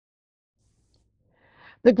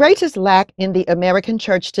The greatest lack in the American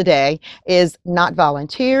church today is not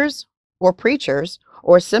volunteers or preachers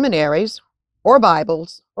or seminaries or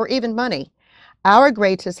Bibles or even money. Our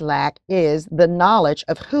greatest lack is the knowledge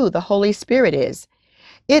of who the Holy Spirit is.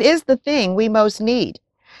 It is the thing we most need.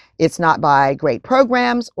 It's not by great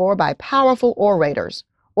programs or by powerful orators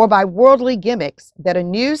or by worldly gimmicks that a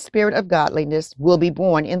new spirit of godliness will be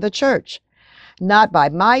born in the church. Not by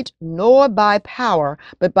might nor by power,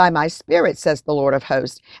 but by my spirit, says the Lord of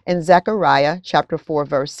hosts, in Zechariah chapter 4,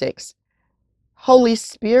 verse 6. Holy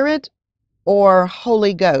Spirit or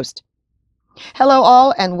Holy Ghost? Hello,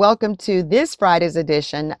 all, and welcome to this Friday's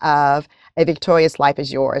edition of A Victorious Life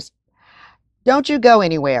is Yours. Don't you go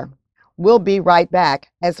anywhere. We'll be right back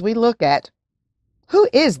as we look at who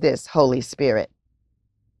is this Holy Spirit?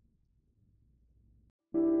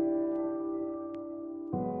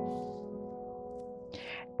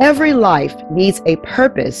 Every life needs a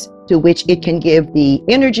purpose to which it can give the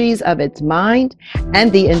energies of its mind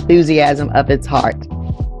and the enthusiasm of its heart.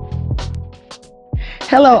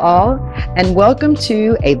 Hello, all, and welcome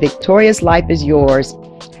to A Victorious Life is Yours.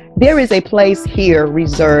 There is a place here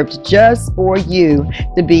reserved just for you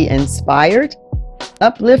to be inspired,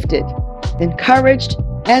 uplifted, encouraged,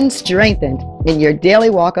 and strengthened in your daily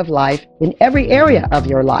walk of life in every area of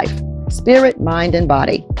your life, spirit, mind, and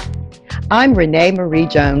body. I'm Renee Marie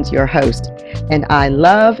Jones, your host, and I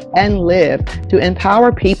love and live to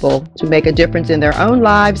empower people to make a difference in their own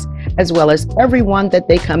lives as well as everyone that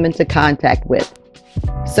they come into contact with.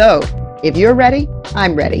 So, if you're ready,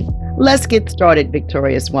 I'm ready. Let's get started,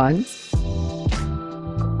 victorious ones.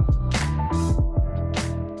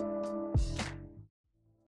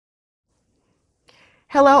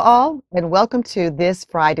 Hello, all, and welcome to this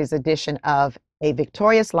Friday's edition of A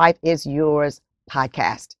Victorious Life is Yours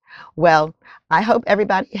podcast. Well, I hope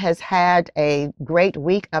everybody has had a great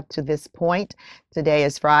week up to this point. Today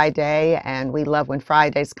is Friday, and we love when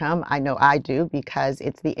Fridays come. I know I do, because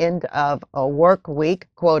it's the end of a work week,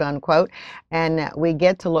 quote unquote, and we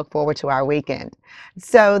get to look forward to our weekend.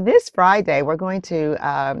 So this Friday, we're going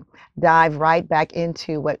to dive right back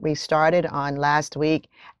into what we started on last week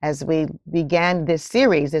as we began this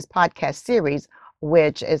series, this podcast series,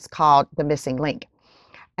 which is called The Missing Link.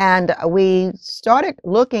 And we started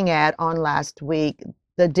looking at on last week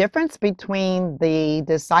the difference between the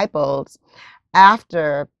disciples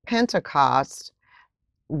after Pentecost,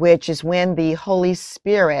 which is when the Holy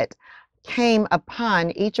Spirit came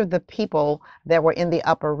upon each of the people that were in the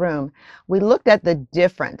upper room. We looked at the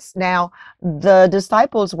difference. Now, the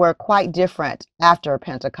disciples were quite different after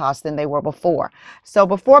Pentecost than they were before. So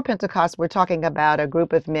before Pentecost, we're talking about a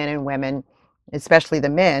group of men and women, especially the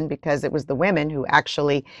men, because it was the women who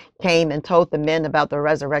actually came and told the men about the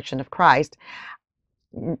resurrection of Christ.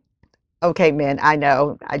 Okay, men, I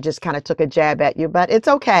know I just kind of took a jab at you, but it's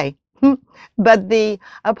okay. But the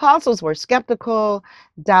apostles were skeptical,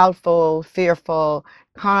 doubtful, fearful,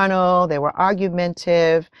 carnal. They were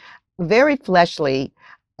argumentative, very fleshly,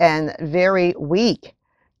 and very weak,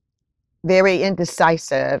 very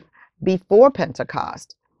indecisive before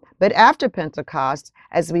Pentecost. But after Pentecost,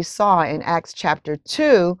 as we saw in Acts chapter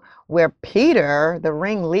 2, where Peter, the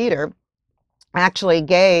ringleader, actually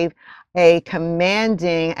gave a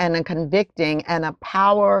commanding and a convicting and a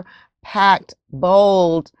power-packed,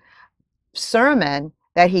 bold sermon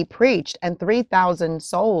that he preached, and 3,000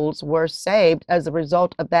 souls were saved as a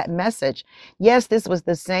result of that message. Yes, this was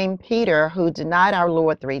the same Peter who denied our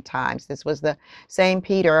Lord 3 times. This was the same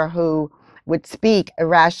Peter who would speak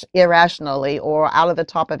irrationally or out of the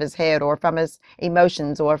top of his head or from his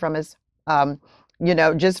emotions or from his,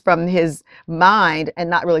 just from his mind and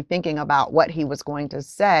not really thinking about what he was going to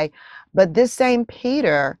say. But this same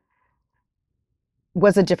Peter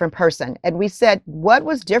was a different person. And we said what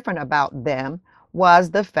was different about them was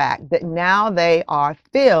the fact that now they are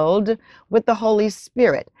filled with the Holy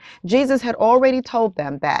Spirit. Jesus had already told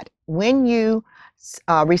them that when you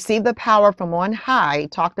receive the power from on high, he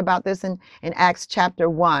talked about this in Acts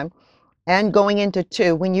chapter 1 and going into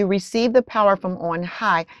 2, when you receive the power from on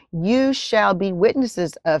high, you shall be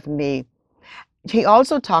witnesses of me. He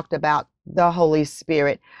also talked about the Holy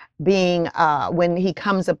Spirit being, when he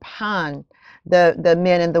comes upon the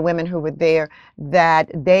men and the women who were there,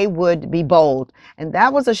 that they would be bold. And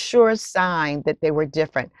that was a sure sign that they were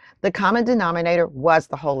different. The common denominator was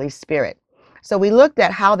the Holy Spirit. So we looked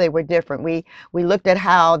at how they were different. We looked at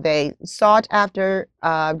how they sought after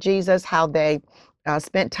Jesus, how they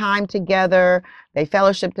spent time together, they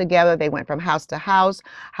fellowshiped together, they went from house to house,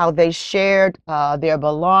 how they shared their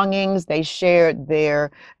belongings, they shared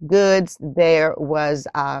their goods. There was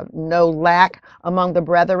no lack among the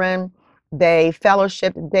brethren. They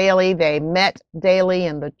fellowshiped daily. They met daily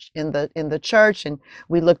in the church, and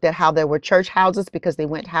we looked at how there were church houses because they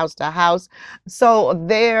went house to house. So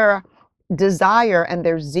their desire and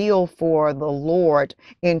their zeal for the Lord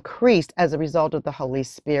increased as a result of the Holy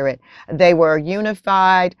Spirit. They were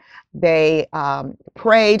unified. They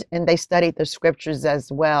prayed and they studied the scriptures as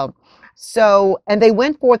well. So, and they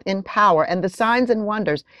went forth in power and the signs and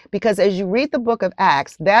wonders, because as you read the book of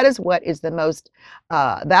Acts, that is what is the most,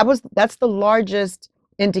 that's the largest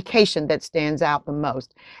indication that stands out the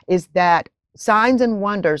most, is that signs and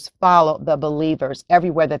wonders followed the believers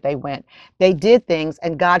everywhere that they went. They did things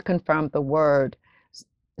and God confirmed the word.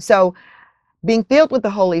 So being filled with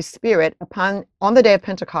the Holy Spirit on the day of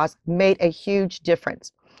Pentecost made a huge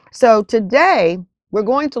difference. So today we're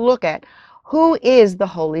going to look at who is the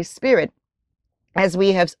Holy Spirit. As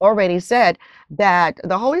we have already said, that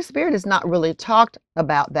the Holy Spirit is not really talked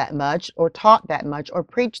about that much or taught that much or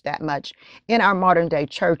preached that much in our modern day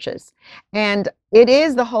churches. And it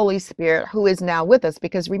is the Holy Spirit who is now with us,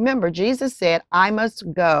 because remember, Jesus said, I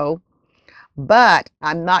must go, but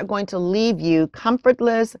I'm not going to leave you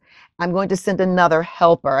comfortless. I'm going to send another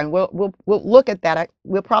helper. And we'll look at that.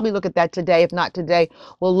 We'll probably look at that today. If not today,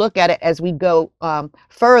 we'll look at it as we go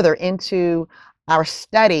further into our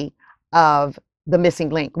study of the missing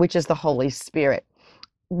link, which is the Holy Spirit.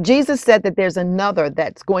 Jesus said that there's another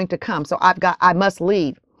that's going to come. So I must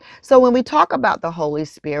leave. So when we talk about the Holy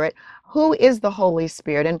Spirit, who is the Holy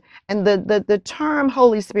Spirit? And the term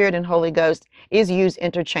Holy Spirit and Holy Ghost is used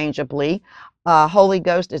interchangeably. Holy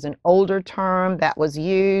Ghost is an older term that was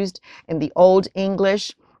used in the Old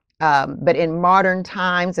English, but in modern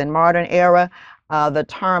times and modern era, the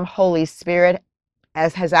term Holy Spirit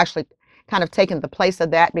has actually kind of taken the place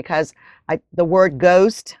of that, because the word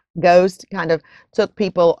ghost kind of took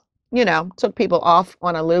people, took people off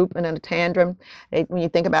on a loop and in a tantrum. When you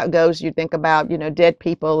think about ghosts, you think about, dead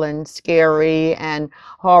people and scary and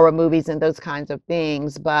horror movies and those kinds of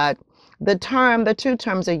things. But the two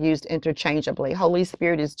terms are used interchangeably. Holy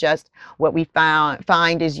Spirit is just what we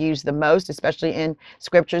find is used the most, especially in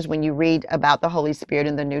scriptures when you read about the Holy Spirit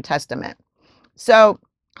in the New Testament. So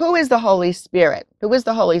who is the Holy Spirit? Who is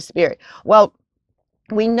the Holy Spirit? Well,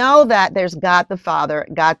 we know that there's God the Father,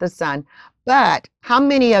 God the Son, but how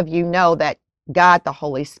many of you know that God the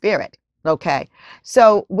Holy Spirit? Okay,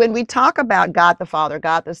 so when we talk about God the Father,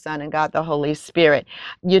 God the Son, and God the Holy Spirit,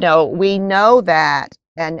 we know that,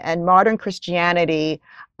 and modern Christianity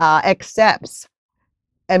accepts,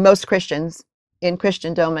 and most Christians in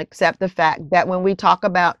Christendom accept the fact that when we talk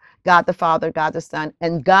about God the Father, God the Son,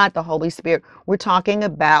 and God the Holy Spirit, we're talking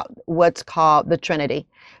about what's called the Trinity.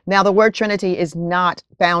 Now, the word Trinity is not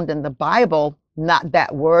found in the Bible, not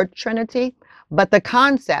that word Trinity, but the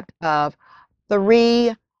concept of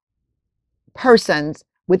three persons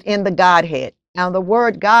within the Godhead. Now, the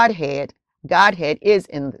word Godhead is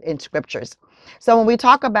in scriptures. So when we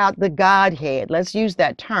talk about the Godhead, let's use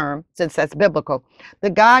that term since that's biblical.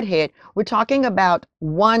 The Godhead, we're talking about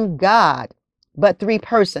one God, but three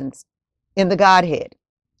persons in the Godhead.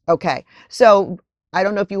 Okay, so I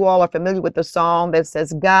don't know if you all are familiar with the song that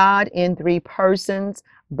says, God in three persons,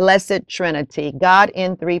 blessed Trinity. God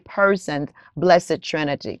in three persons, blessed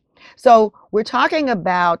Trinity. So we're talking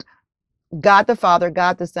about God the Father,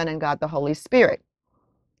 God the Son, and God the Holy Spirit,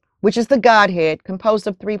 which is the Godhead composed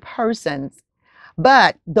of three persons.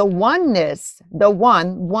 But the oneness,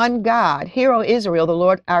 one God, hear, O Israel, the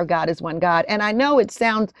Lord our God is one God. And I know it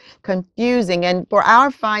sounds confusing, and for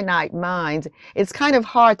our finite minds, it's kind of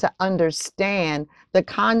hard to understand the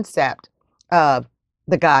concept of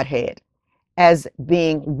the Godhead as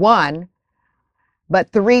being one,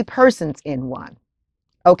 but three persons in one.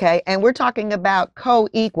 Okay, and we're talking about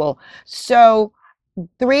co-equal. So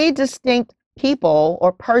three distinct people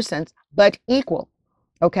or persons, but equal.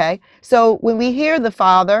 Okay, so when we hear the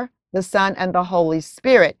Father, the Son, and the Holy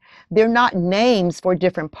Spirit, they're not names for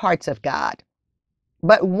different parts of God,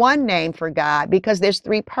 but one name for God, because there's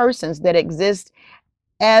three persons that exist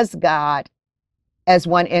as God, as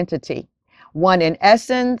one entity, one in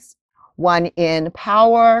essence, one in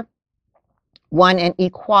power, one in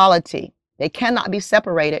equality. They cannot be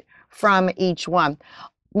separated from each one.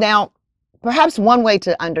 Now, perhaps one way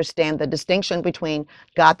to understand the distinction between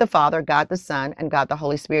God the Father, God the Son, and God the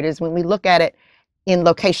Holy Spirit is when we look at it in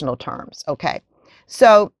locational terms. Okay,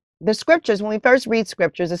 so the scriptures, when we first read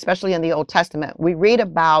scriptures, especially in the Old Testament, we read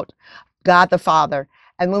about God the Father.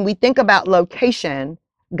 And when we think about location,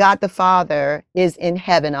 God the Father is in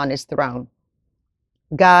heaven on his throne.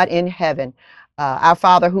 God in heaven. Our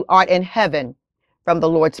Father who art in heaven, from the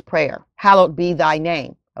Lord's Prayer. Hallowed be thy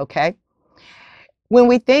name. Okay. When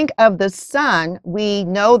we think of the Son, we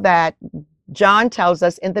know that John tells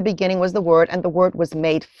us in the beginning was the Word, and the Word was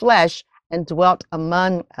made flesh and dwelt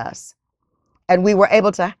among us. And we were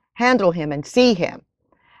able to handle him and see him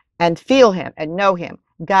and feel him and know him.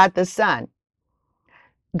 God the Son.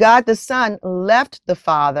 God the Son left the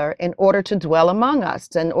Father in order to dwell among us,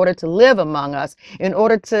 in order to live among us, in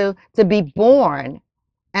order to be born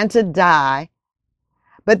and to die.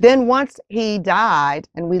 But then once he died,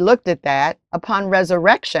 and we looked at that, upon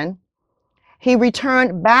resurrection, he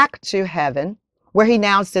returned back to heaven, where he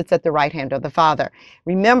now sits at the right hand of the Father.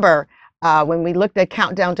 Remember, when we looked at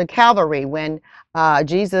Countdown to Calvary, when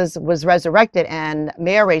Jesus was resurrected and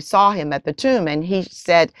Mary saw him at the tomb, and he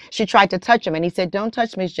said, she tried to touch him, and he said, don't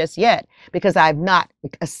touch me just yet, because I have not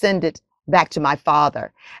ascended back to my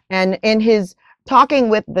Father. And in his talking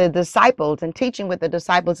with the disciples and teaching with the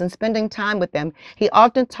disciples and spending time with them, he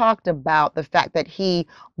often talked about the fact that he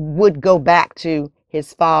would go back to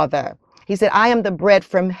his Father. He said, I am the bread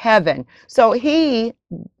from heaven. So he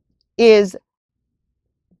is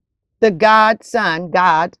the God Son,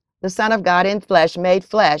 God, the Son of God in flesh, made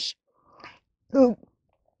flesh, who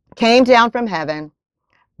came down from heaven,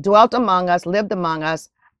 dwelt among us, lived among us,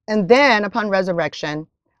 and then upon resurrection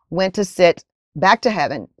went to sit back to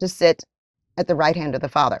heaven, to sit at the right hand of the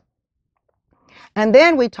Father. And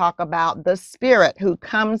then we talk about the Spirit who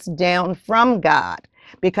comes down from God.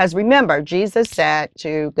 Because remember, Jesus said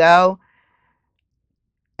to go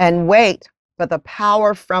and wait for the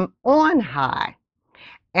power from on high.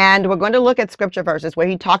 And we're going to look at scripture verses where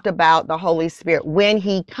he talked about the Holy Spirit when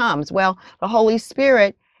he comes. Well, the Holy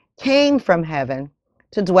Spirit came from heaven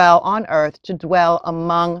to dwell on earth, to dwell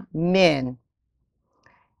among men.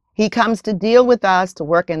 He comes to deal with us, to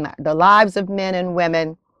work in the lives of men and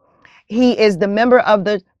women. He is the member of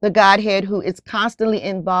the Godhead who is constantly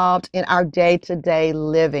involved in our day-to-day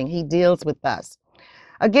living. He deals with us.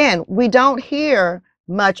 Again, we don't hear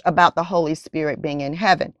much about the Holy Spirit being in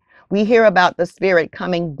heaven. We hear about the Spirit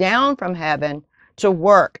coming down from heaven to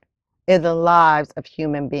work in the lives of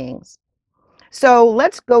human beings. So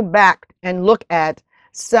let's go back and look at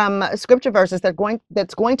some scripture verses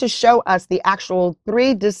that's going to show us the actual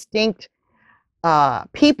three distinct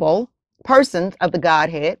persons of the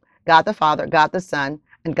Godhead: God the Father, God the Son,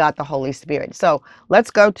 and God the Holy Spirit. So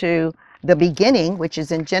let's go to the beginning, which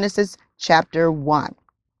is in Genesis chapter 1.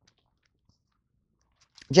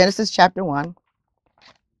 Genesis chapter 1.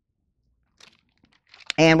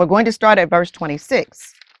 And we're going to start at verse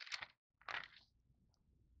 26.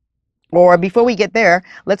 Or before we get there,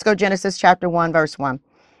 let's go Genesis chapter 1, verse 1.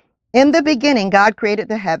 In the beginning, God created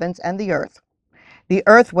the heavens and the earth. The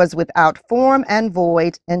earth was without form and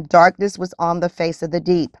void, and darkness was on the face of the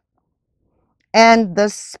deep. And the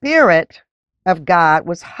Spirit of God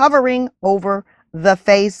was hovering over the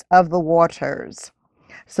face of the waters.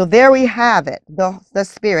 So there we have it, the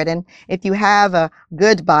Spirit. And if you have a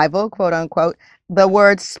good Bible, quote unquote, the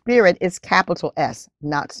word Spirit is capital S,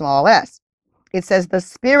 not small s. It says the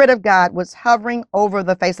Spirit of God was hovering over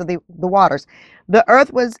the face of the waters. The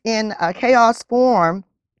earth was in a chaos form.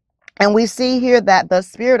 And we see here that the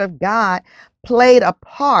Spirit of God played a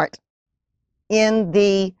part in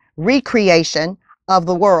the recreation of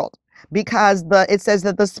the world, because it says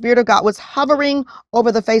that the Spirit of God was hovering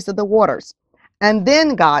over the face of the waters. And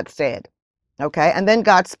then God said, okay, and then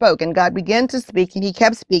God spoke, and God began to speak, and he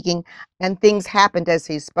kept speaking, and things happened as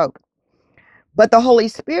he spoke. But the Holy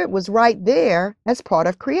Spirit was right there as part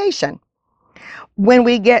of creation. When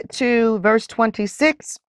we get to verse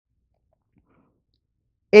 26,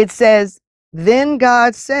 it says, then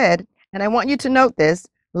God said, and I want you to note this,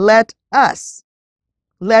 let us,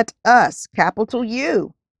 capital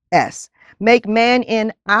U-S, make man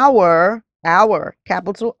in our,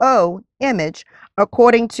 capital O, image,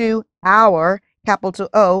 according to our, capital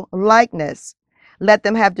O, likeness. Let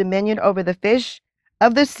them have dominion over the fish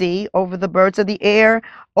of the sea, over the birds of the air,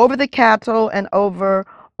 over the cattle, and over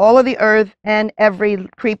all of the earth, and every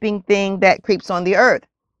creeping thing that creeps on the earth.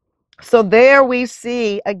 So there we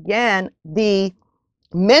see again the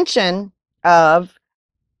mention of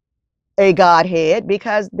a Godhead,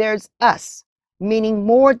 because there's us, meaning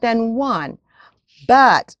more than one,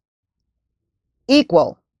 but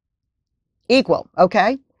equal,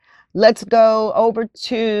 okay? Let's go over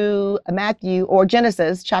to Matthew, or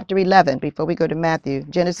Genesis chapter 11 before we go to Matthew.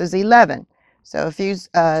 Genesis 11. So a few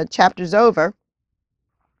chapters over.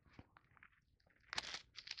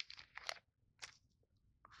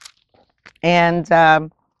 And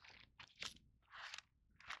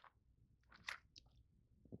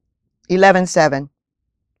 11:7.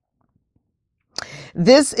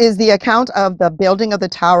 This is the account of the building of the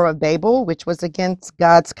Tower of Babel, which was against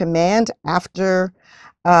God's command after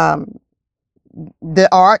um, the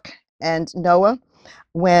ark and Noah,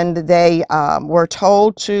 when they were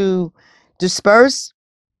told to disperse.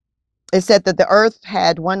 It said that the earth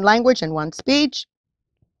had one language and one speech.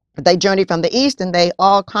 They journeyed from the east and they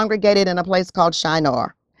all congregated in a place called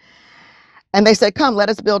Shinar. And they said, come, let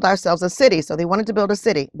us build ourselves a city. So they wanted to build a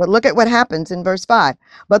city. But look at what happens in verse 5.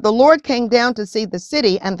 But the Lord came down to see the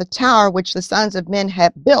city and the tower which the sons of men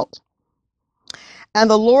had built. And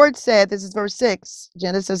the Lord said, this is verse 6,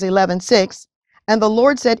 Genesis 11:6. And the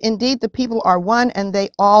Lord said, indeed, the people are one, and they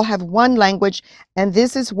all have one language, and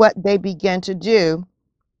this is what they began to do.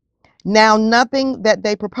 Now, nothing that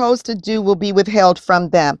they propose to do will be withheld from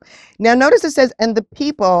them. Now, notice it says, and the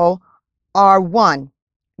people are one.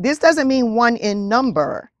 This doesn't mean one in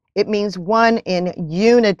number. It means one in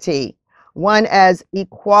unity, one as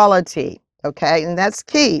equality. Okay, and that's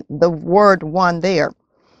key, the word one there.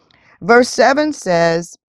 Verse 7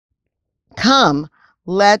 says, come,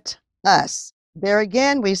 let us. There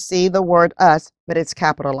again, we see the word us, but it's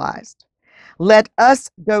capitalized. Let us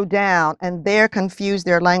go down and there confuse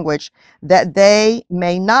their language, that they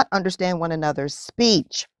may not understand one another's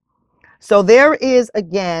speech. So there is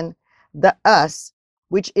again the us,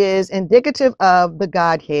 which is indicative of the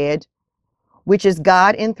Godhead, which is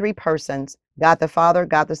God in three persons, God the Father,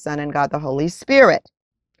 God the Son, and God the Holy Spirit.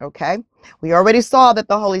 Okay, we already saw that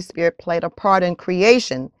the Holy Spirit played a part in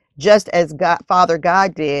creation, just as Father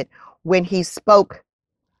God did when he spoke,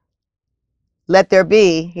 let there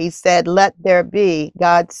be. He said, let there be.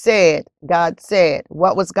 God said, God said.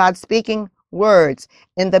 What was God speaking? Words.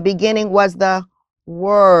 In the beginning was the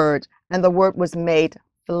Word, and the Word was made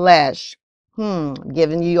flesh.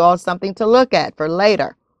 Giving you all something to look at for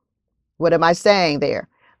later. What am I saying there?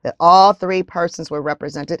 That all three persons were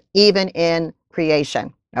represented, even in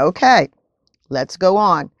creation. Okay, let's go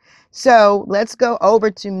on. So let's go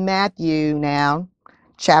over to Matthew now,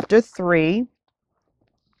 chapter 3.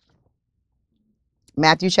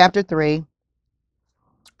 Matthew chapter 3,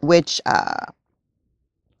 which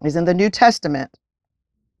is in the New Testament.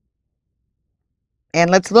 And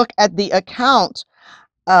let's look at the account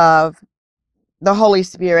of the Holy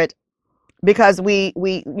Spirit, because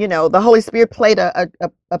the Holy Spirit played a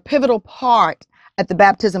pivotal part at the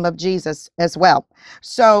baptism of Jesus as well.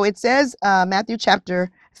 So it says, Matthew chapter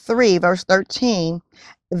 3, verse 13,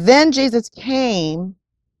 then Jesus came.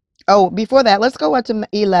 Oh, before that, let's go up to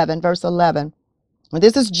 11, verse 11.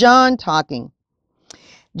 This is John talking.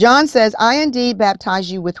 John says, I indeed baptize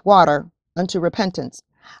you with water unto repentance,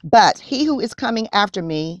 but he who is coming after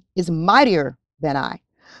me is mightier than I,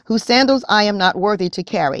 whose sandals I am not worthy to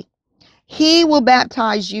carry. He will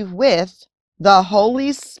baptize you with the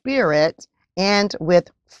Holy Spirit and with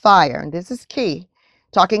fire. And this is key.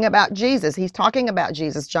 Talking about Jesus. He's talking about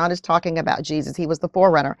Jesus. John is talking about Jesus. He was the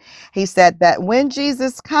forerunner. He said that when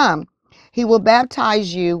Jesus comes, he will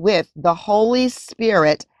baptize you with the Holy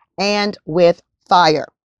Spirit and with fire.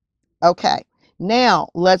 Okay, now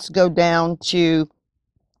let's go down to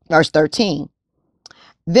verse 13.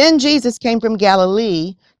 Then Jesus came from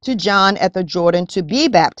Galilee to John at the Jordan to be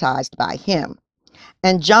baptized by him.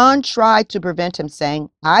 And John tried to prevent him, saying,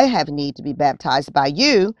 I have need to be baptized by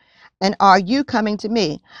you, and are you coming to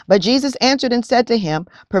me? But Jesus answered and said to him,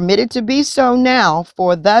 permit it to be so now,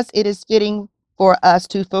 for thus it is fitting for us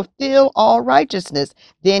to fulfill all righteousness.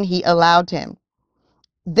 Then he allowed him.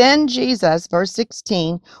 Then Jesus, verse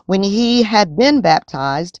 16, when he had been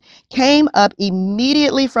baptized, came up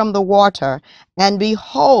immediately from the water, and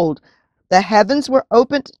behold, the heavens were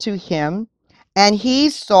opened to him, and he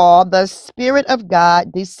saw the Spirit of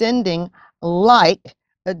God descending like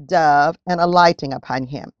a dove and alighting upon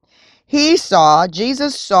him.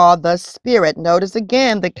 Jesus saw the Spirit. Notice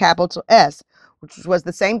again the capital S, which was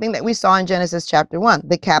the same thing that we saw in Genesis chapter 1,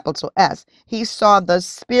 the capital S. He saw the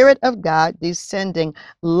Spirit of God descending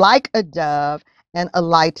like a dove and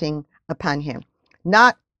alighting upon him.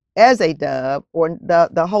 Not as a dove, or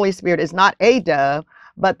the Holy Spirit is not a dove,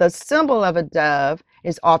 but the symbol of a dove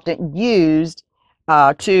is often used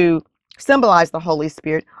to symbolize the Holy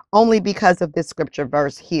Spirit, only because of this scripture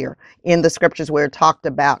verse here in the scriptures where it talked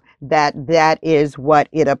about that is what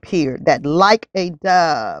it appeared, that like a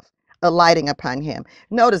dove alighting upon him.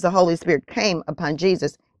 Notice the Holy Spirit came upon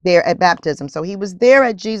Jesus there at baptism. So he was there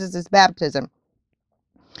at Jesus's baptism.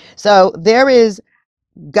 So there is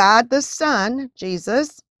God the Son,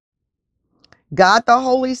 Jesus, God the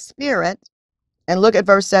Holy Spirit, and look at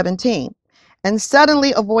verse 17. And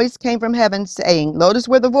suddenly a voice came from heaven saying, notice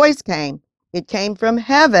where the voice came. It came from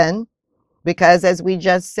heaven, because as we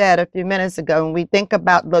just said a few minutes ago, when we think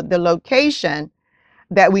about the location,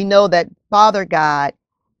 that we know that Father God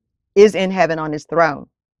is in heaven on his throne.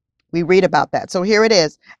 We read about that. So here it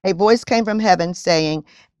is. A voice came from heaven saying,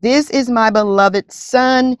 "This is my beloved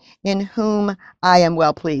Son in whom I am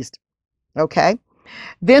well pleased." Okay.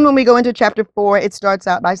 Then when we go into chapter 4, it starts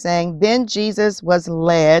out by saying, "Then Jesus was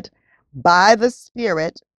led by the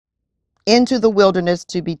Spirit into the wilderness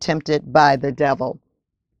to be tempted by the devil."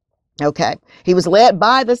 Okay. He was led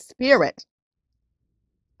by the Spirit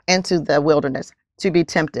into the wilderness to be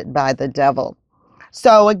tempted by the devil.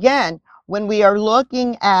 So again, when we are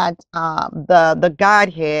looking at the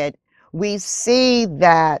Godhead, we see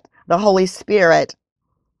that the Holy Spirit,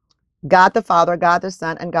 God the Father, God the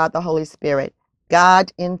Son, and God the Holy Spirit,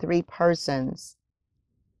 God in three persons,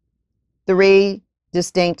 three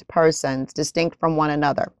distinct persons, distinct from one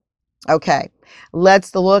another. Okay,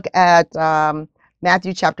 let's look at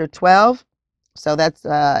Matthew chapter 12. So that's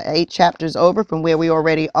 8 chapters over from where we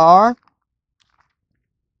already are.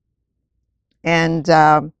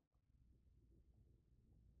 And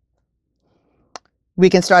we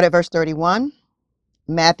can start at verse 31.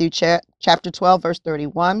 Matthew chapter 12, verse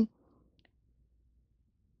 31.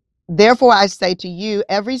 "Therefore I say to you,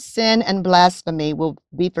 every sin and blasphemy will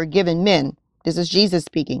be forgiven men." This is Jesus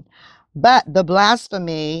speaking. "But the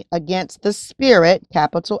blasphemy against the Spirit,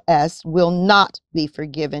 capital S, will not be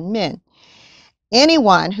forgiven men.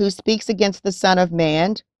 Anyone who speaks against the Son of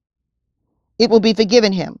Man, it will be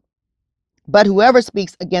forgiven him. But whoever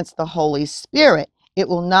speaks against the Holy Spirit, it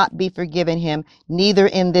will not be forgiven him, neither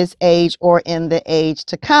in this age or in the age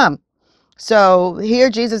to come." So here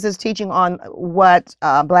Jesus is teaching on what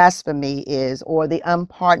blasphemy is, or the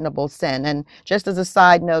unpardonable sin. And just as a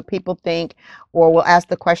side note, people think or will ask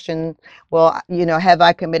the question, well, have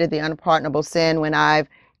I committed the unpardonable sin when I've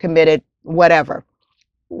committed whatever?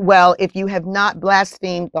 Well, if you have not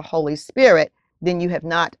blasphemed the Holy Spirit, then you have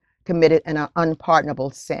not committed an unpardonable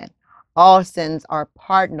sin. All sins are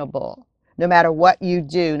pardonable. No matter what you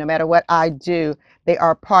do, no matter what I do, they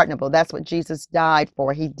are pardonable. That's what Jesus died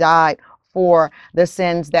for. He died for the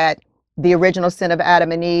sins, that the original sin of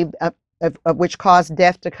Adam and Eve, of which caused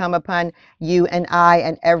death to come upon you and I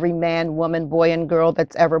and every man, woman, boy, and girl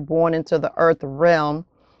that's ever born into the earth realm,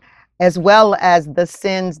 as well as the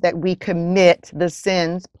sins that we commit, the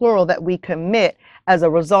sins, plural, that we commit as a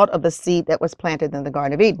result of the seed that was planted in the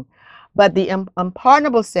Garden of Eden. But the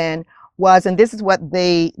unpardonable sin was, and this is what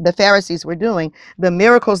the Pharisees were doing, the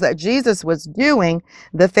miracles that Jesus was doing,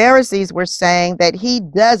 the Pharisees were saying that he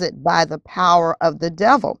does it by the power of the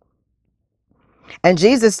devil. And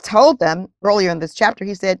Jesus told them earlier in this chapter,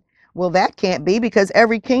 he said, well, that can't be, because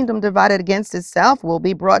every kingdom divided against itself will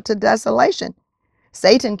be brought to desolation.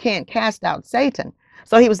 Satan can't cast out Satan.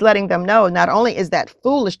 So he was letting them know, not only is that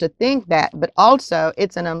foolish to think that, but also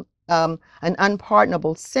it's an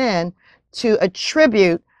unpardonable sin to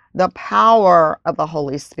attribute the power of the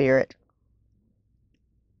Holy Spirit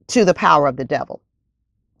to the power of the devil,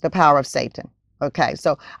 the power of Satan. Okay,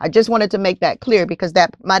 so I just wanted to make that clear, because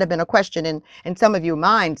that might have been a question in some of your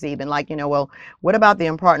minds, even like, well, what about the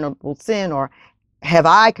unpardonable sin? Or have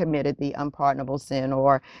I committed the unpardonable sin?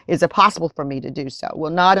 Or is it possible for me to do so?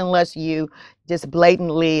 Well, not unless you just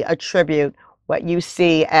blatantly attribute what you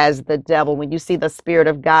see as the devil. When you see the Spirit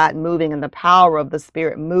of God moving and the power of the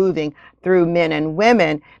Spirit moving through men and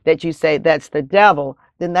women, that you say that's the devil,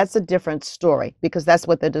 then that's a different story, because that's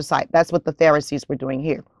what that's what the Pharisees were doing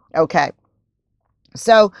here. Okay.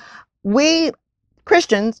 So we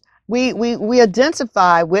Christians, we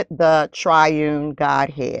identify with the triune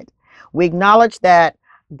Godhead. We acknowledge that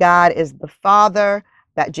God is the Father,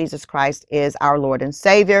 that Jesus Christ is our Lord and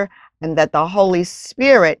Savior, and that the Holy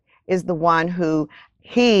Spirit is the one who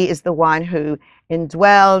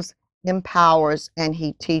indwells, empowers, and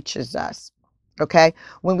he teaches us. Okay?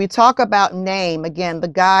 When we talk about name, again, the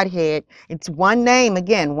Godhead, it's one name,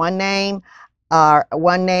 again, one name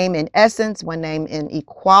in essence, one name in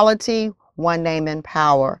equality, one name in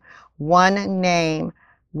power, one name,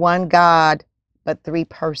 one God, but three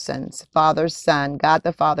persons: Father, Son, God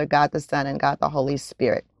the Father, God the Son, and God the Holy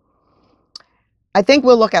Spirit. I think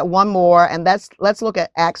we'll look at one more, and let's look at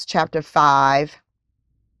Acts chapter 5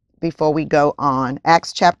 before we go on.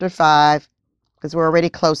 Acts chapter 5, because we're already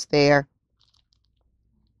close there.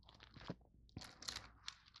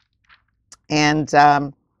 And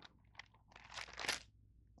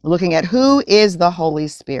looking at who is the Holy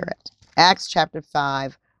Spirit. Acts chapter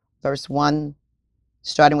 5, verse 1,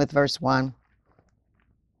 starting with verse 1.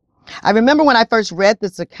 I remember when I first read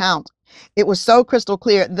this account, it was so crystal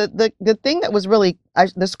clear. The thing that was really,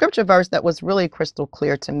 the scripture verse that was really crystal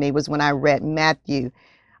clear to me was when I read Matthew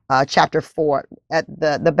chapter 4, at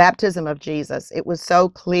the baptism of Jesus. It was so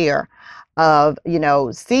clear of,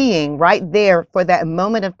 seeing right there for that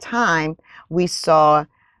moment of time, we saw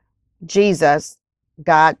Jesus,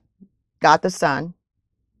 God, God the Son,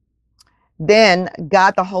 then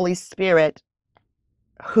God the Holy Spirit,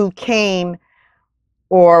 who came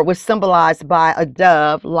or was symbolized by a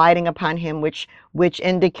dove lighting upon him, which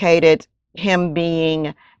indicated him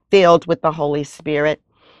being filled with the Holy Spirit.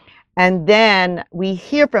 And then we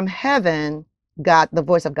hear from heaven, God, the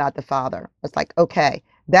voice of God the Father. It's like, okay,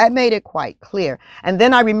 that made it quite clear. And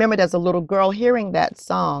then I remembered as a little girl hearing that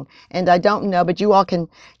song, and I don't know, but you all can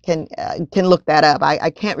look that up. I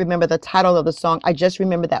can't remember the title of the song. I just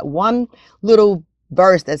remember that one little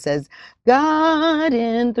verse that says, God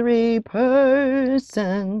in three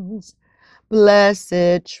persons,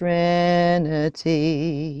 blessed Trinity.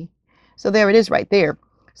 So there it is right there.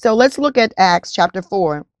 So let's look at Acts chapter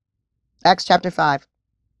 4. Acts chapter 5.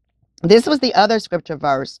 This was the other scripture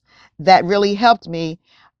verse that really helped me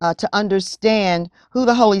to understand who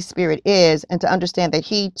the Holy Spirit is, and to understand that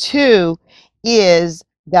he too is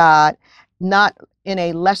God, not in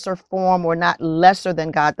a lesser form, or not lesser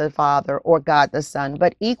than God the Father or God the Son,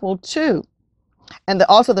 but equal to. And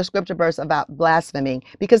also the scripture verse about blaspheming,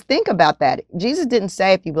 because think about that. Jesus didn't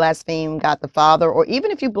say if you blaspheme God the Father, or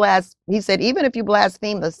even if you he said, even if you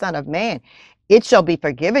blaspheme the Son of Man, it shall be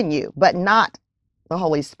forgiven you, but not the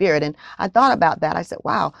Holy Spirit. And I thought about that. I said,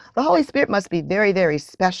 wow, the Holy Spirit must be very, very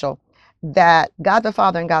special, that God the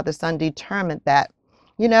Father and God the Son determined that,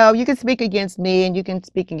 you can speak against me and you can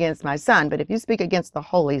speak against my son, but if you speak against the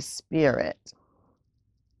Holy Spirit,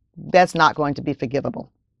 that's not going to be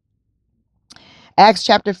forgivable. Acts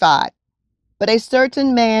chapter 5. But a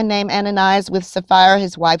certain man named Ananias with Sapphira,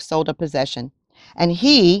 his wife, sold a possession, and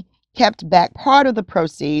he kept back part of the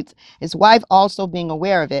proceeds, his wife also being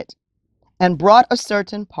aware of it, and brought a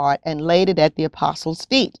certain part and laid it at the apostles'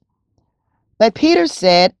 feet. But Peter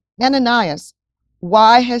said, Ananias,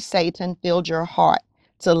 why has Satan filled your heart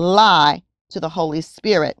to lie to the Holy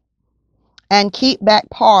Spirit and keep back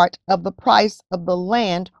part of the price of the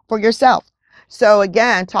land for yourself? So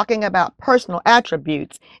again, talking about personal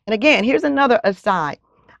attributes. And again, here's another aside.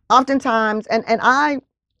 Oftentimes, and I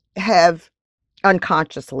have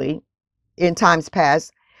unconsciously in times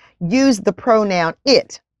past used the pronoun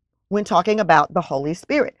it when talking about the Holy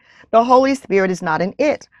Spirit. The Holy Spirit is not an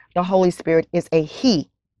it. The Holy Spirit is a he.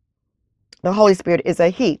 The Holy Spirit is a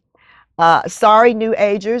he. Sorry, New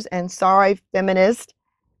Agers, and sorry, feminists.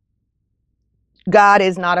 God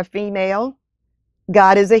is not a female.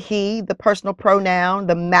 God is a he. The personal pronoun,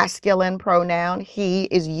 the masculine pronoun, he,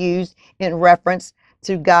 is used in reference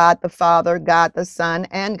to God the Father, God the Son,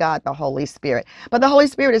 and God the Holy Spirit. But the Holy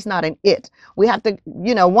Spirit is not an it. We have to,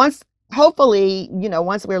 hopefully,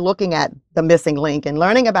 once we're looking at the missing link and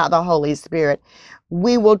learning about the Holy Spirit,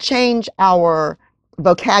 we will change our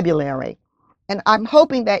vocabulary. And I'm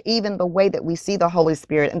hoping that even the way that we see the Holy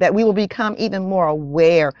Spirit, and that we will become even more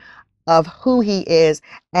aware of who he is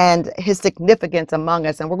and his significance among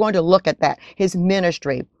us. And we're going to look at that, his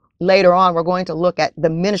ministry. Later on, we're going to look at the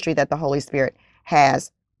ministry that the Holy Spirit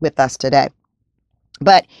has with us today.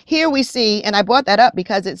 But here we see, and I brought that up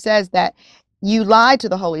because it says that you lied to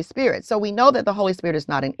the Holy Spirit. So we know that the Holy Spirit is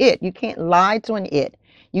not an it. You can't lie to an it.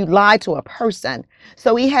 You lie to a person.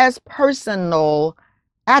 So he has personal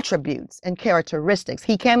attributes and characteristics.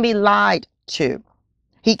 He can be lied to.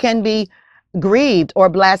 He can be grieved or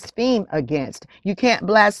blasphemed against. You can't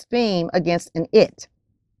blaspheme against an it.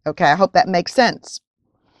 Okay, I hope that makes sense.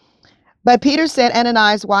 But Peter said,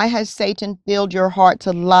 Ananias, why has Satan filled your heart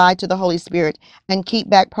to lie to the Holy Spirit and keep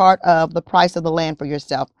back part of the price of the land for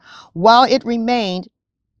yourself? While it remained,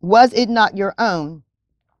 was it not your own?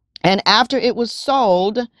 And after it was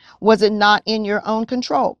sold, was it not in your own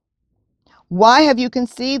control? Why have you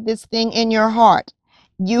conceived this thing in your heart?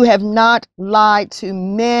 You have not lied to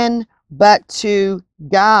men, but to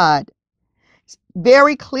God.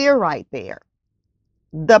 Very clear right there.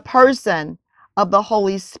 The person of the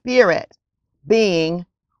Holy Spirit being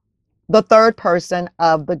the third person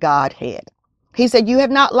of the Godhead. He said, you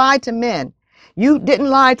have not lied to men. You didn't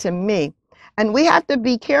lie to me. And we have to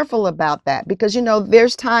be careful about that, because,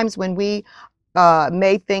 there's times when we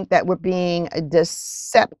may think that we're being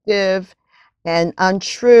deceptive and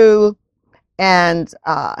untrue and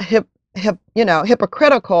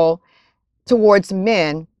hypocritical towards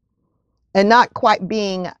men, and not quite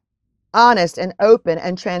being honest and open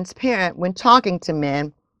and transparent when talking to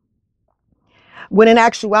men, when in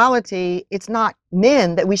actuality, it's not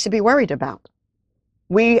men that we should be worried about.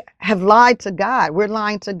 We have lied to God. We're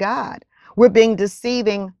lying to God. We're being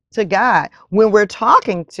deceiving to God when we're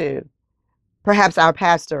talking to perhaps our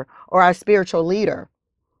pastor or our spiritual leader,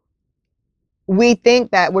 we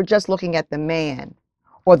think that we're just looking at the man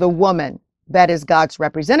or the woman that is God's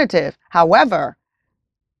representative. However,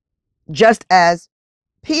 just as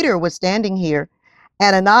Peter was standing here,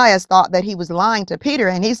 Ananias thought that he was lying to Peter,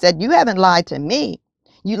 and he said, "You haven't lied to me.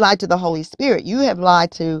 You lied to the Holy Spirit. You have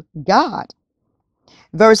lied to God."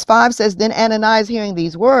 Verse 5 says, "Then Ananias, hearing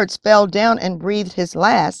these words, fell down and breathed his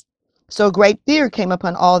last. So great fear came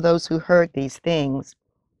upon all those who heard these things."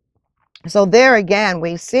 So there again,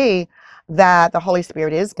 we see that the Holy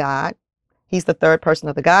Spirit is God. He's the third person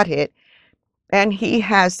of the Godhead, and he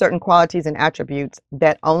has certain qualities and attributes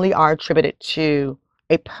that only are attributed to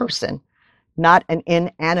a person, not an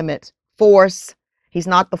inanimate force. He's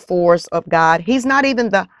not the force of God. He's not even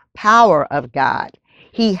the power of God.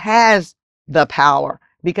 He has the power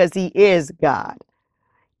because he is God.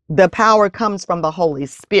 The power comes from the Holy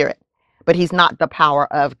Spirit, but he's not the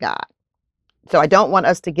power of God. So I don't want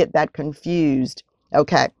us to get that confused.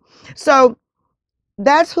 Okay. So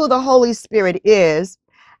that's who the Holy Spirit is.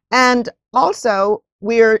 And also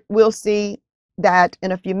we'll see that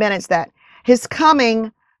in a few minutes that his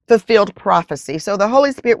coming fulfilled prophecy. So the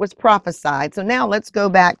Holy Spirit was prophesied. So now let's go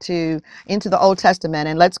back into the Old Testament,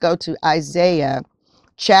 and let's go to Isaiah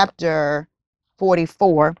chapter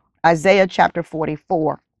 44. Isaiah chapter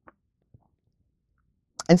 44.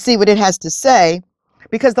 And see what it has to say,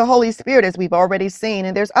 because the Holy Spirit, as we've already seen,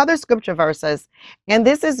 and there's other scripture verses, and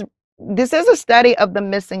this is a study of the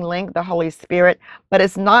missing link, the Holy Spirit, but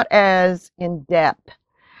it's not as in depth.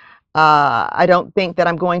 I don't think that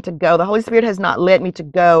I'm going to go. The Holy Spirit has not led me to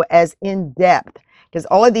go as in depth, because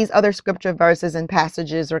all of these other scripture verses and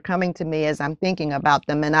passages are coming to me as I'm thinking about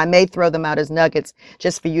them, and I may throw them out as nuggets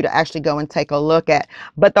just for you to actually go and take a look at.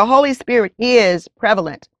 But the Holy Spirit is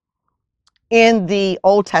prevalent in the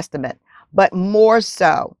Old Testament, but more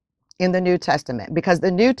so in the New Testament, because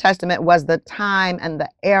the New Testament was the time and the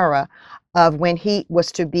era of when he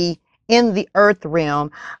was to be in the earth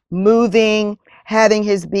realm, moving, having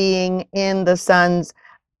his being in the sons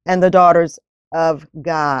and the daughters of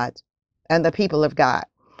God and the people of God.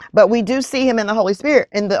 But we do see him in the Holy Spirit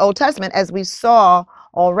in the Old Testament, as we saw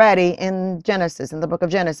already in Genesis, in the book of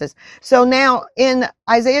Genesis. So now in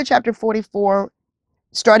Isaiah chapter 44,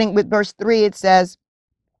 starting with verse 3, it says,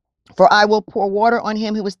 "For I will pour water on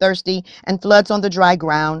him who is thirsty and floods on the dry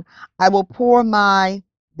ground. I will pour my,"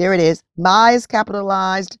 there it is, my is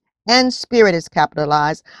capitalized and spirit is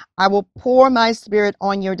capitalized. "I will pour my spirit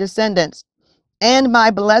on your descendants and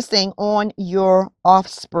my blessing on your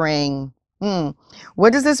offspring."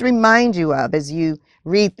 What does this remind you of as you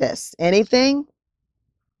read this? Anything?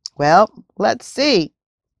 Well, let's see.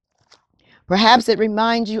 Perhaps it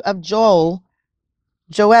reminds you of Joel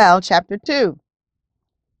chapter 2.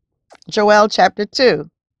 Joel chapter 2,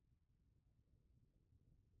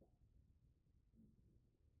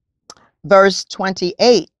 verse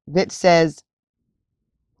 28, that says,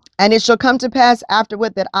 "And it shall come to pass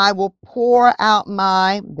afterward that I will pour out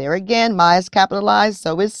my," there again, my is capitalized,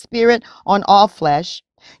 so is spirit, "on all flesh.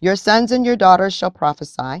 Your sons and your daughters shall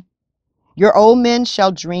prophesy. Your old men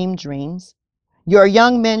shall dream dreams. Your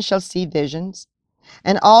young men shall see visions.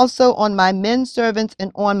 And also on my men servants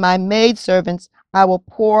and on my maid servants I will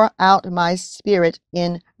pour out my spirit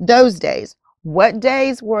in those days." What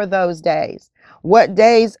days were those days? What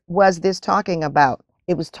days was this talking about?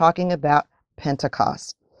 It was talking about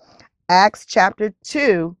Pentecost. Acts chapter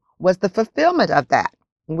 2 was the fulfillment of that.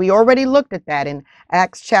 We already looked at that in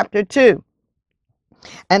Acts chapter 2.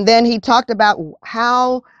 And then he talked about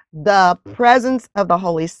how the presence of the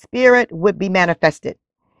Holy Spirit would be manifested.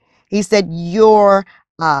 He said, "Your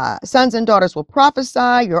sons and daughters will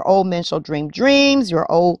prophesy. Your old men shall dream dreams. Your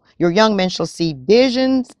young men shall see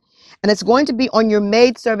visions. And it's going to be on your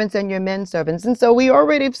maidservants and your men servants." And so we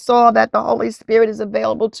already saw that the Holy Spirit is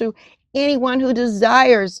available to anyone who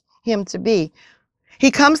desires him to be.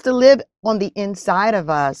 He comes to live on the inside of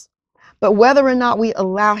us. But whether or not we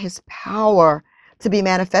allow his power to be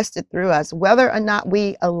manifested through us, whether or not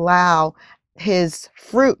we allow his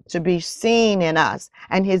fruit to be seen in us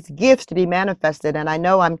and his gifts to be manifested. And I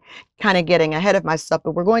know I'm kind of getting ahead of myself,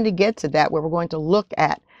 but we're going to get to that, where we're going to look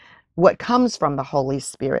at what comes from the Holy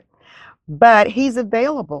Spirit. But he's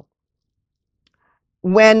available.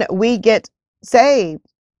 When we get saved,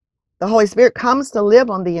 the Holy Spirit comes to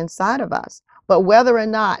live on the inside of us. But whether or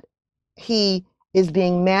not he is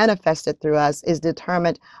being manifested through us is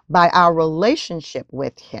determined by our relationship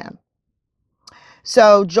with him.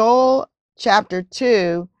 So Joel chapter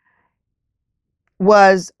 2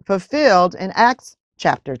 was fulfilled in Acts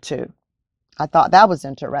chapter 2. I thought that was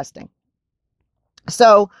interesting.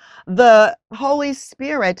 So the Holy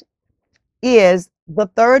Spirit is the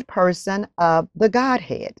third person of the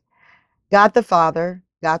Godhead. God the Father,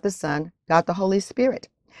 God the Son, God the Holy Spirit.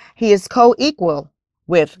 He is co-equal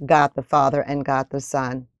with God the Father and God the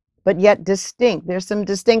Son, but yet distinct. There's some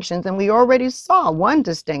distinctions, and we already saw one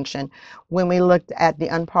distinction when we looked at the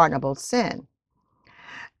unpardonable sin.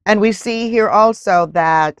 And we see here also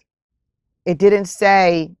that it didn't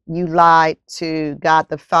say you lied to God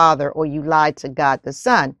the Father or you lied to God the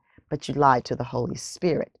Son, but you lied to the Holy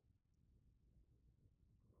Spirit.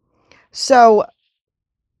 So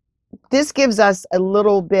this gives us a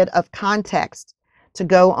little bit of context to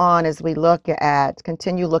go on as we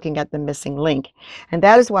continue looking at the missing link. And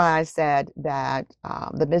that is why I said that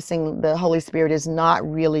the Holy Spirit is not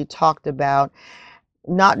really talked about,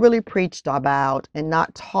 not really preached about, and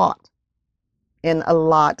not taught in a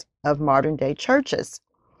lot of modern day churches.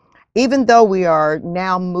 Even though we are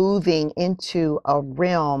now moving into a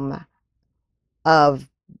realm of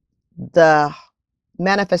the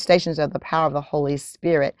manifestations of the power of the Holy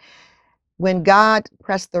Spirit, when God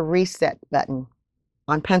pressed the reset button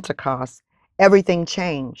on Pentecost, everything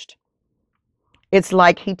changed. It's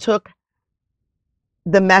like he took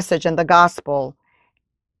the message and the gospel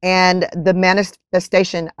and the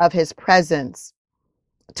manifestation of his presence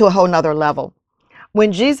to a whole nother level.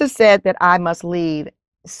 When Jesus said that I must leave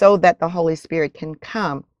so that the Holy Spirit can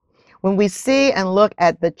come, when we see and look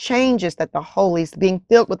at the changes that being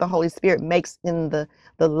filled with the Holy Spirit makes in the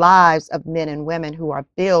lives of men and women who are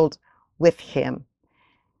filled with him,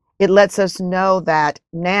 it lets us know that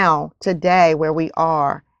now, today, where we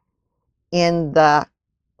are in the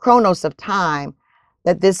chronos of time,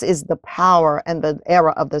 that this is the power and the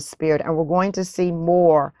era of the Spirit, and we're going to see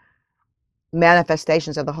more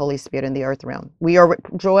manifestations of the Holy Spirit in the earth realm.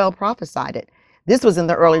 Joel prophesied it. This was in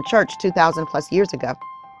the early church 2,000 plus years ago.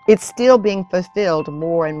 It's still being fulfilled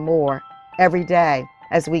more and more every day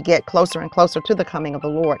as we get closer and closer to the coming of the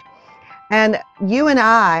Lord. And you and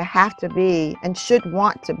I have to be and should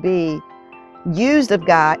want to be used of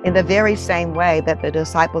God in the very same way that the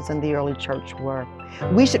disciples in the early church were.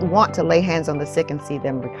 We should want to lay hands on the sick and see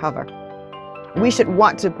them recover. We should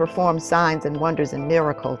want to perform signs and wonders and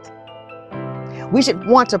miracles. We should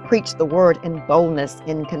want to preach the word in boldness,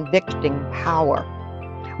 in convicting power.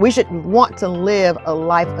 We should want to live a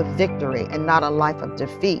life of victory and not a life of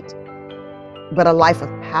defeat, but a life of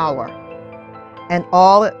power. And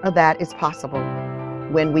all of that is possible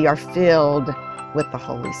when we are filled with the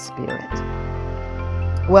Holy Spirit.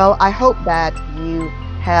 Well, I hope that you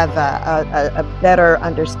have a better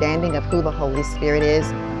understanding of who the Holy Spirit is.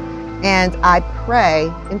 And I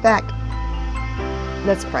pray, in fact,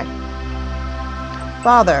 let's pray.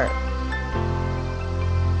 Father,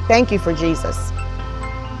 thank you for Jesus.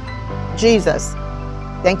 Jesus,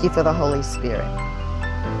 thank you for the Holy Spirit.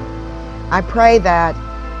 I pray that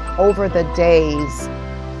over the days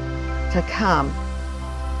to come,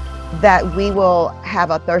 that we will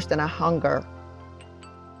have a thirst and a hunger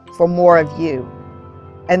for more of you,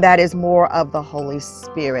 and that is more of the Holy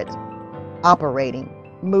Spirit operating,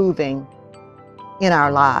 moving in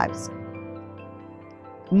our lives.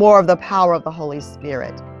 More of the power of the Holy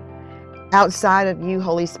Spirit. Outside of you,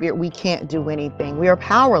 Holy Spirit, we can't do anything. We are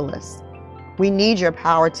powerless. We need your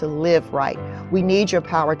power to live right. We need your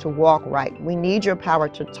power to walk right. We need your power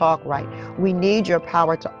to talk right. We need your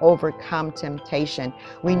power to overcome temptation.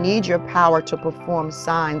 We need your power to perform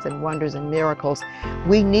signs and wonders and miracles.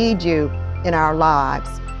 We need you in our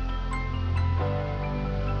lives.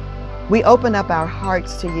 We open up our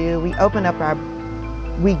hearts to you.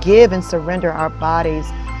 We give and surrender our bodies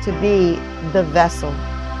to be the vessel.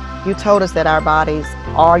 You told us that our bodies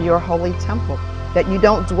are your holy temple, that you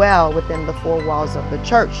don't dwell within the four walls of the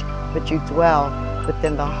church, but you dwell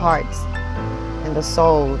within the hearts and the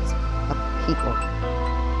souls of people.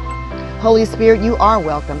 Holy Spirit, you are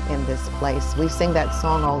welcome in this place. We sing that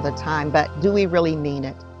song all the time, but do we really mean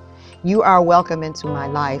it? You are welcome into my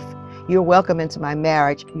life. You're welcome into my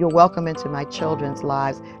marriage. You're welcome into my children's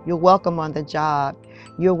lives. You're welcome on the job.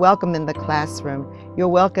 You're welcome in the classroom. You're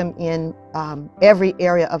welcome in every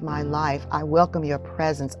area of my life. I welcome your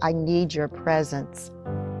presence. I need your presence.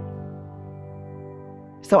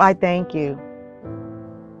 So I thank you.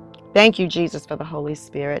 Thank you, Jesus, for the Holy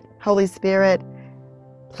Spirit. Holy Spirit,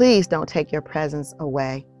 please don't take your presence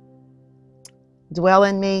away. Dwell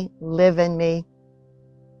in me, live in me.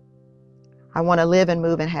 I want to live and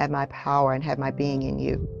move and have my power and have my being in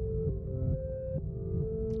you.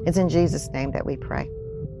 It's in Jesus' name that we pray.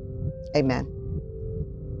 Amen.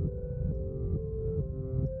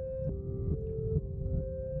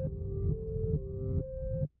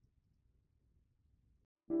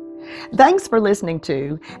 Thanks for listening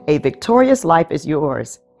to A Victorious Life is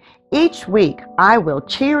Yours. Each week, I will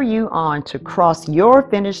cheer you on to cross your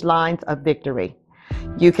finish lines of victory.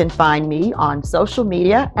 You can find me on social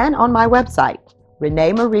media and on my website,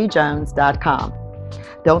 reneemariejones.com.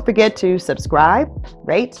 Don't forget to subscribe,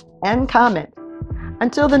 rate, and comment.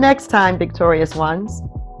 Until the next time, victorious ones.